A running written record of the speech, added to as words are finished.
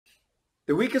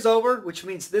The week is over, which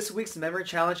means this week's memory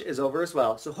challenge is over as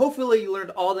well. So hopefully you learned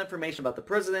all the information about the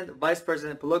president, vice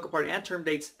president, political party, and term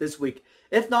dates this week.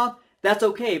 If not, that's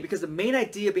okay because the main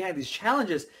idea behind these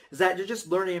challenges is that you're just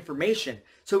learning information.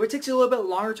 So if it takes you a little bit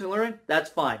longer to learn,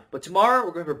 that's fine. But tomorrow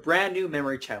we're going to have a brand new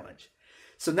memory challenge.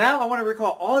 So now I want to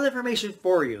recall all the information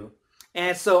for you.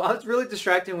 And so I was really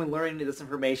distracted when learning this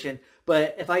information,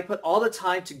 but if I put all the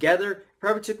time together, it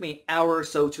probably took me an hour or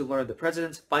so to learn the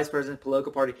president, vice president,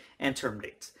 political party, and term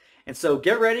dates. And so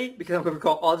get ready because I'm going to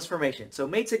recall all this information. So it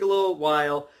may take a little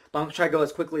while, but I'm going to try to go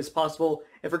as quickly as possible.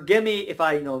 And forgive me if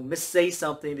I, missay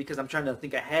something because I'm trying to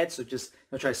think ahead, so just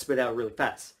try to spit out really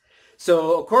fast.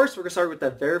 So, of course, we're going to start with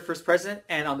the very first president.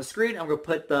 And on the screen, I'm going to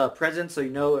put the president so you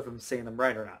know if I'm saying them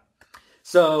right or not.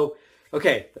 So,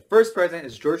 okay, the first president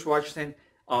is George Washington.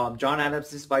 John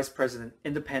Adams is vice president,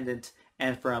 independent,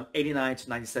 and from 89 to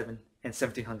 97 and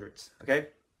 1700s. Okay,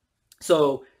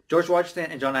 so George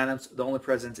Washington and John Adams, the only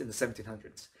presidents in the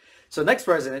 1700s. So next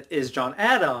president is John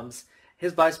Adams.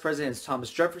 His vice president is Thomas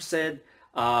Jefferson.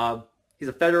 He's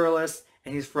a Federalist,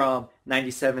 and he's from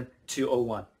 97 to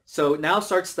 01. So now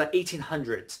starts the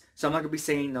 1800s. So I'm not going to be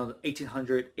saying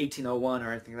 1800, 1801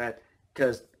 or anything like that,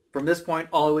 because from this point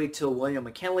all the way till William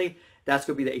McKinley, that's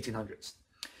going to be the 1800s.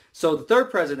 So the third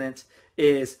president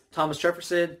is Thomas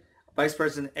Jefferson, Vice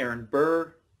President Aaron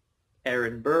Burr,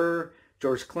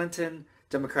 George Clinton,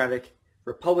 Democratic,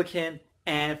 Republican,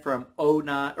 and from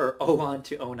 09 or 01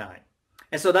 to 09.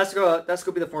 And so that's going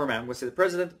to be the format. I'm going to say the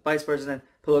president, vice president,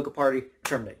 political party,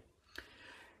 term date.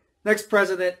 Next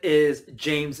president is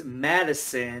James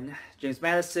Madison. James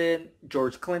Madison,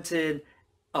 George Clinton,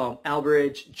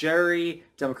 Albridge Gerry,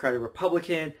 Democratic,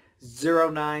 Republican,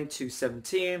 09 to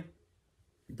 17.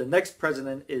 The next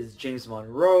president is James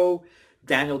Monroe,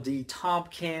 Daniel D.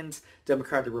 Tompkins,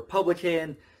 Democratic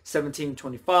Republican,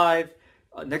 1725.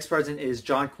 Next president is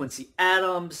John Quincy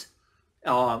Adams.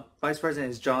 Vice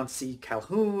president is John C.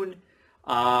 Calhoun,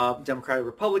 Democratic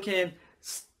Republican,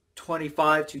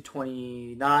 25 to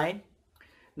 29.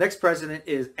 Next president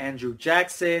is Andrew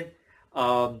Jackson.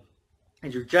 John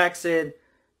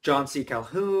C.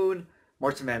 Calhoun,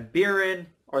 Martin Van Buren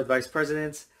are the vice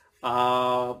presidents.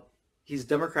 He's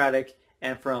Democratic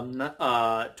and from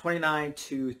 29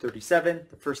 to 37,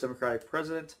 the first Democratic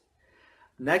president.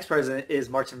 Next president is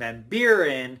Martin Van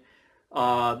Buren.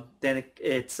 Then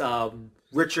it's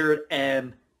Richard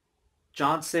M.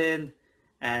 Johnson,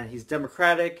 and he's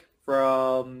Democratic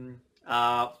from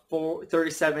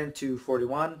 37 to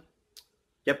 41.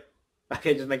 Yep.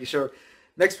 Okay, just making sure.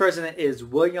 Next president is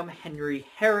William Henry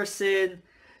Harrison.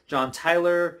 John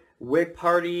Tyler, Whig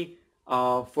Party,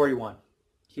 41.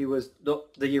 He was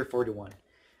the year 41.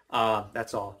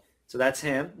 That's all. So that's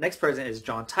him. Next president is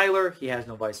John Tyler. He has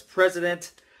no vice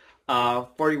president.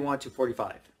 41 to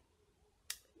 45.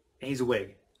 And he's a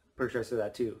Whig. Pretty sure I said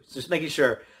that too. So just making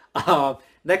sure.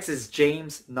 Next is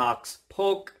James Knox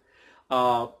Polk.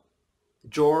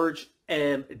 George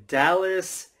M.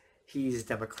 Dallas. He's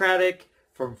Democratic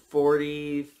from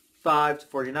 45 to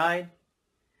 49.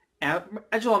 And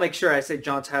I just want to make sure I say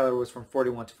John Tyler was from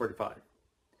 41 to 45.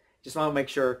 Just want to make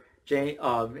sure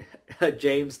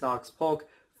James Knox Polk,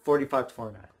 45 to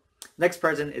 49. Next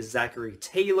president is Zachary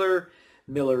Taylor,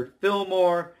 Millard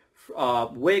Fillmore,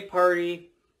 Whig Party,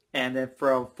 and then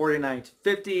from 49 to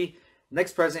 50.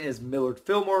 Next president is Millard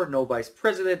Fillmore, no vice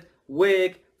president,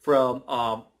 Whig, from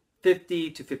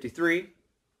 50 to 53.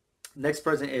 Next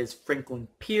president is Franklin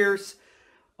Pierce.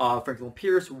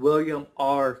 William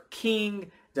R.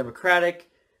 King, Democratic,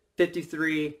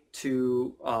 53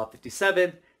 to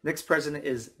 57. Next president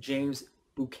is James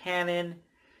Buchanan.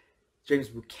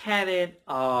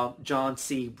 John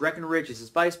C. Breckinridge is his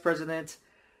vice president.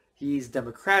 He's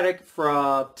Democratic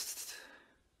from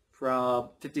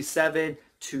 57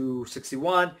 to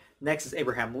 61. Next is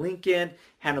Abraham Lincoln,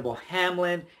 Hannibal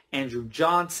Hamlin, Andrew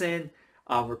Johnson,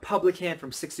 Republican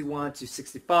from 61 to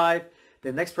 65.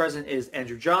 The next president is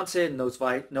Andrew Johnson, no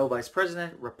vice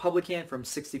president, Republican from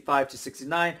 65 to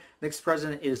 69. Next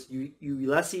president is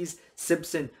Ulysses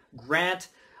Simpson Grant,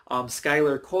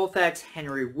 Schuyler Colfax,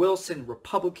 Henry Wilson,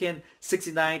 Republican,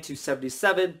 69 to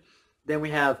 77. Then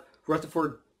we have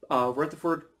Rutherford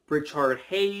Pritchard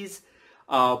Hayes,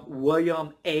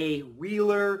 William A.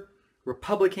 Wheeler,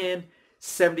 Republican,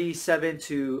 77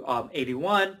 to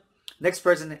 81. Next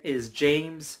president is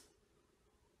James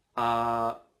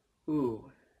Abram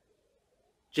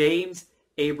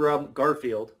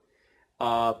Garfield.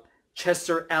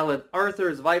 Chester Alan Arthur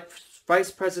is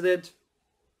vice president.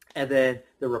 And then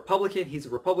the Republican, he's a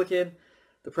Republican,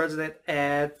 the president.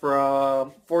 And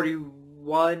from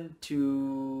 41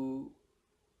 to,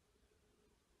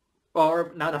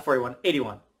 or not 41,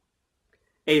 81.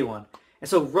 81. And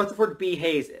so Rutherford B.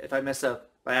 Hayes, if I mess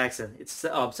up by accident, it's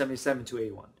 77 to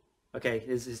 81. Okay,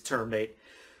 is his term date.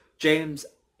 James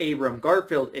Abram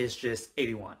Garfield is just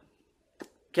 81.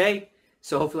 Okay,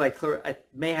 so hopefully I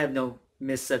may have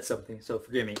missaid something, so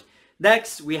forgive me.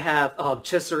 Next, we have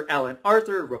Chester Alan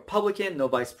Arthur, Republican, no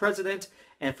vice president,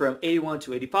 and from 81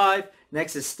 to 85.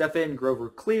 Next is Stephen Grover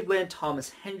Cleveland,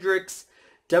 Thomas Hendricks,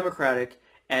 Democratic,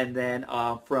 and then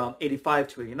from 85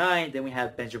 to 89, then we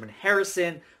have Benjamin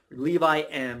Harrison, Levi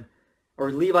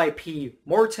P.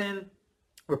 Morton,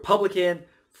 Republican,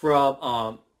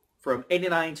 from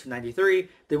 89 to 93.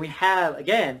 Then we have,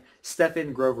 again,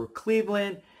 Stephen Grover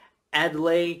Cleveland,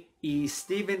 Adlai E.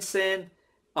 Stevenson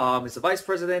is the vice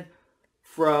president,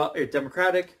 from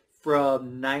Democratic,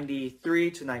 from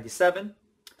 93 to 97.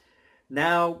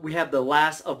 Now we have the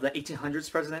last of the 1800s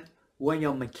president,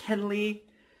 William McKinley,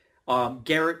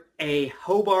 Garrett A.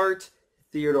 Hobart,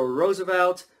 Theodore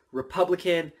Roosevelt,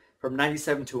 Republican, from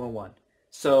 97 to 01.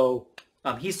 So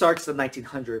he starts the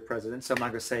 1900 president, so I'm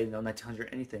not going to say 1900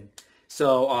 anything.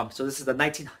 So this is the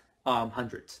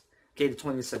 1900s, okay, the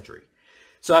 20th century.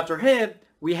 So after him,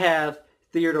 we have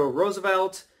Theodore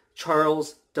Roosevelt,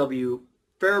 Charles W.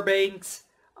 Fairbanks,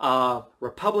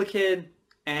 Republican,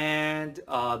 and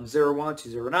 01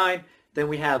 to 09. Then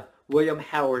we have William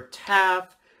Howard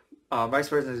Taft. Vice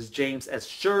President is James S.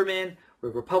 Sherman,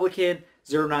 Republican,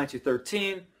 09 to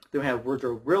 13. Then we have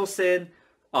Woodrow Wilson,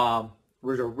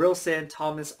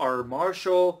 Thomas R.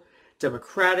 Marshall,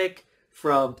 Democratic,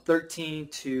 from 13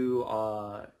 to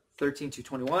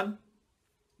 21.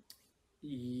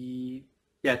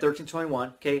 Yeah, 13 to 21.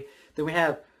 Okay. Then we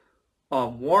have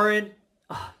Warren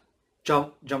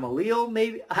Jamalil,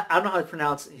 maybe. I don't know how to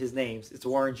pronounce his names. It's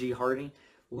Warren G. Harding.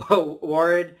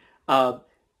 Warren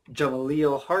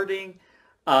Jamalil Harding.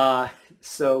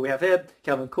 So we have him.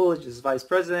 Calvin Coolidge is vice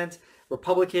president,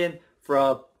 Republican,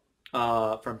 from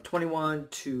 21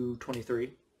 to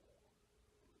 23.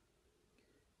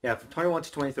 Yeah, from 21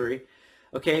 to 23.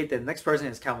 Okay, the next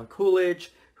president is Calvin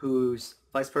Coolidge, whose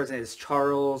vice president is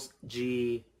Charles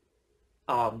G.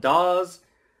 Dawes,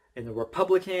 and the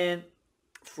Republican,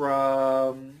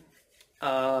 from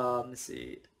let's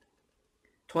see,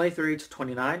 23 to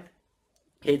 29.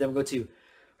 Okay, then we go to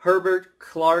Herbert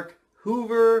Clark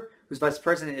Hoover, whose vice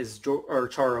president is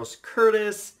Charles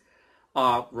Curtis,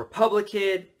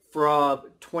 Republican, from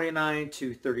 29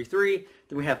 to 33.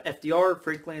 Then we have FDR,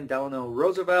 Franklin Delano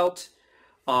Roosevelt.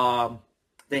 Then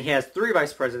he has 3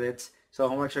 vice presidents, so I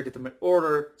want to make sure I get them in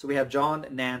order. So we have John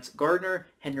Nance Gardner,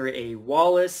 Henry A.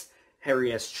 Wallace,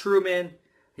 Harry S. Truman.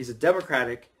 He's a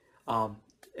Democratic.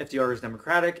 FDR is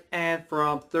Democratic. And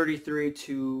from 33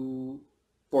 to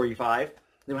 45.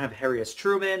 Then we have Harry S.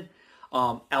 Truman,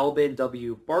 Alvin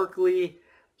W. Barkley.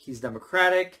 He's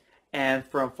Democratic. And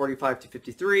from 45 to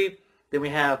 53. Then we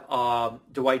have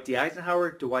Dwight D.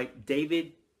 Eisenhower, Dwight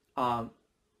David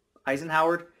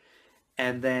Eisenhower.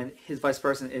 And then his vice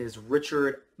president is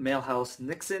Richard Milhous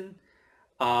Nixon.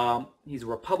 He's a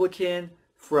Republican,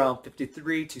 from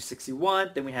 53 to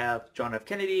 61. Then we have John F.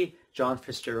 Kennedy, John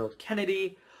Fitzgerald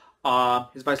Kennedy.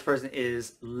 His vice president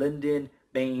is Lyndon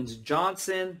Baines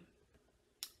Johnson.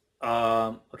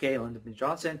 Lyndon Baines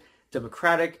Johnson,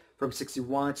 Democratic, from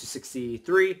 61 to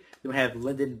 63. Then we have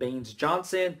Lyndon Baines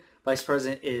Johnson. Vice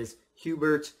president is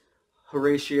Hubert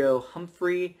Horatio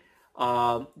Humphrey,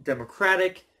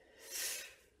 Democratic,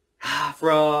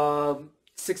 from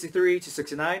 63 to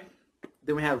 69.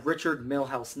 Then we have Richard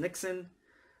Milhous Nixon.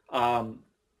 Then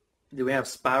we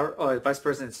have Vice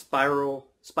President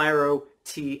Spiro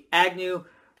T. Agnew,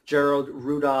 Gerald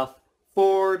Rudolph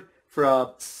Ford,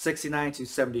 from 69 to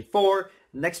 74.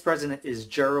 Next president is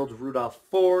Gerald Rudolph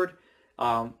Ford.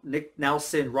 Nick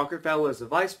Nelson Rockefeller is the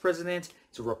vice president.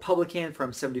 He's a Republican,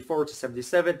 from 74 to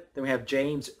 77. Then we have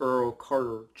James Earl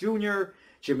Carter Jr.,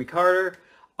 Jimmy Carter.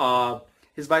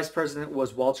 His vice president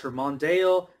was Walter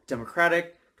Mondale,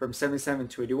 Democratic, from 77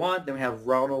 to 81. Then we have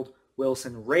Ronald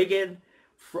Wilson Reagan.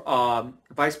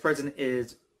 Vice president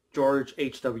is George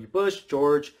H.W. Bush,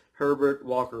 George Herbert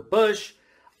Walker Bush,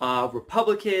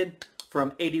 Republican,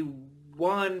 from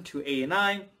 81 to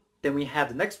 89. Then we have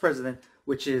the next president,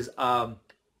 which is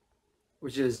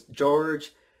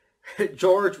George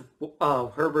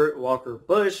Herbert Walker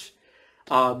Bush,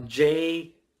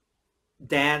 J.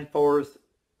 Danforth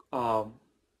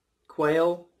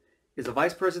Quayle is a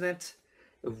vice president,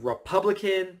 a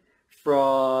Republican,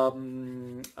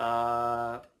 from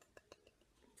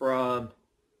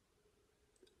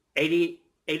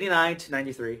 89 to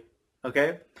 93.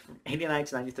 Okay, from 89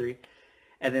 to 93.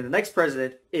 And then the next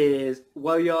president is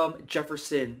William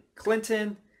Jefferson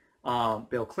Clinton,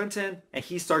 Bill Clinton, and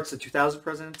he starts the 2000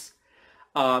 presidents.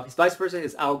 His vice president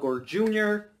is Al Gore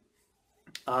Jr.,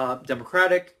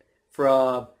 Democratic,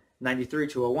 from 93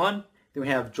 to 01. Then we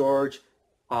have George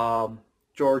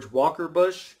Walker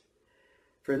Bush.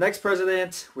 For the next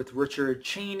president, with Richard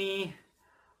Cheney,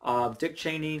 Dick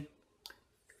Cheney,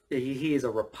 he is a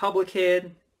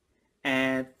Republican.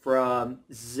 And from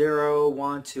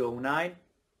 01 to 09,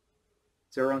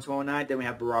 01 to 09, then we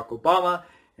have Barack Obama.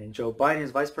 And Joe Biden is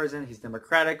vice president. He's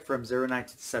Democratic from 09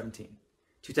 to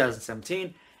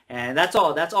 2017. And that's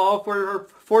all. That's all for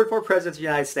 44 presidents of the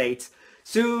United States.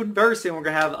 Soon, very soon, we're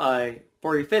going to have a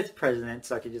 45th president,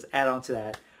 so I can just add on to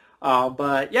that.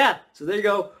 But yeah, so there you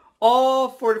go. All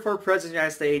 44 presidents of the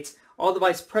United States, all the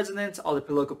vice presidents, all the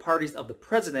political parties of the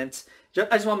presidents.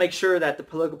 I just want to make sure that the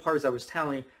political parties I was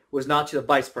telling was not to the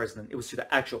vice president. It was to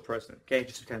the actual president. Okay,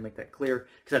 just to kind of make that clear.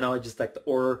 Because I know just like the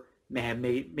order may have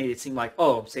made it seem like,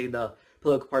 oh, I'm saying the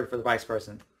political party for the vice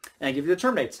president. And I give you the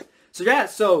term dates. So yeah,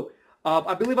 so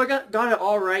I believe I got it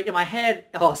all right. In my head,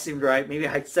 it all seemed right. Maybe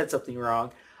I said something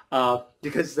wrong.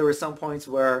 Because there were some points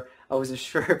where I wasn't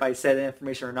sure if I said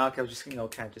information or not. Because I was just,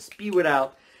 kind of just spew it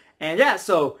out. And yeah,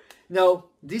 so,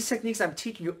 these techniques I'm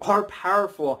teaching you are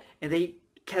powerful. And they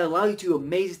can allow you to do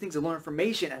amazing things and learn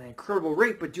information at an incredible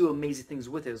rate, but do amazing things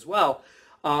with it as well.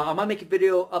 I'm going to make a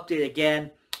video update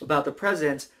again about the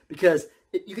presidents, because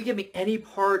you can give me any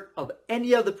part of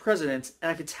any of the presidents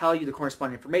and I can tell you the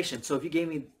corresponding information. So if you gave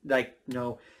me, like,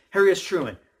 Harry S.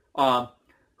 Truman,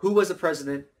 who was the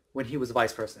president when he was the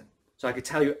vice president? So I could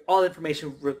tell you all the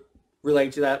information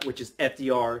related to that, which is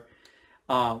FDR,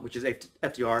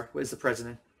 FDR was the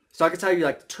president. So I could tell you,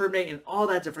 like, the term date and all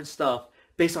that different stuff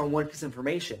based on one piece of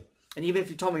information. And even if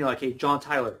you told me, like, hey, John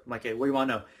Tyler, I'm like, hey, what do you want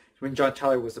to know? When John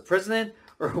Tyler was the president,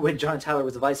 or when John Tyler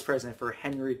was the vice president for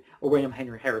William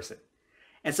Henry Harrison?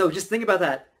 And so just think about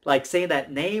that, like saying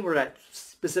that name or that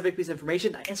specific piece of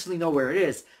information, I instantly know where it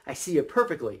is. I see it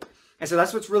perfectly. And so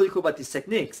that's what's really cool about these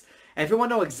techniques. And if you want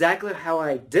to know exactly how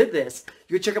I did this,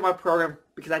 you can check out my program,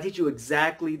 because I teach you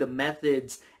exactly the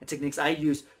methods and techniques I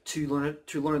use to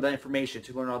learn that information,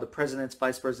 to learn all the presidents,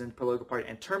 vice presidents, political party,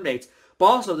 and term dates. But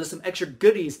also there's some extra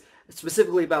goodies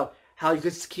specifically about how you can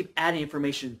just keep adding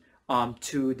information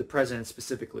to the president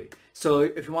specifically. So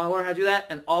if you want to learn how to do that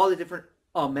and all the different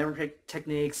memory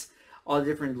techniques, all the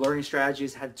different learning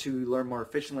strategies, how to learn more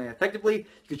efficiently and effectively,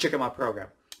 you can check out my program.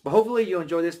 But hopefully you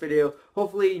enjoy this video.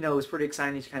 Hopefully, it was pretty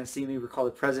exciting to kind of see me recall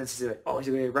the presidents and see like, oh, he's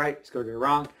going to get it right, he's going to get it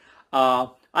wrong.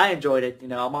 I enjoyed it.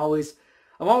 I'm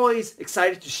always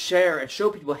excited to share and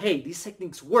show people, hey, these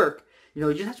techniques work.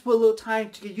 You just have to put a little time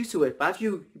to get used to it. But after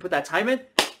you put that time in,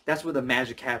 that's where the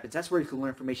magic happens. That's where you can learn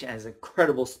information at an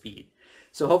incredible speed.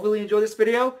 So hopefully you enjoy this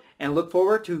video and look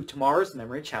forward to tomorrow's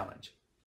memory challenge.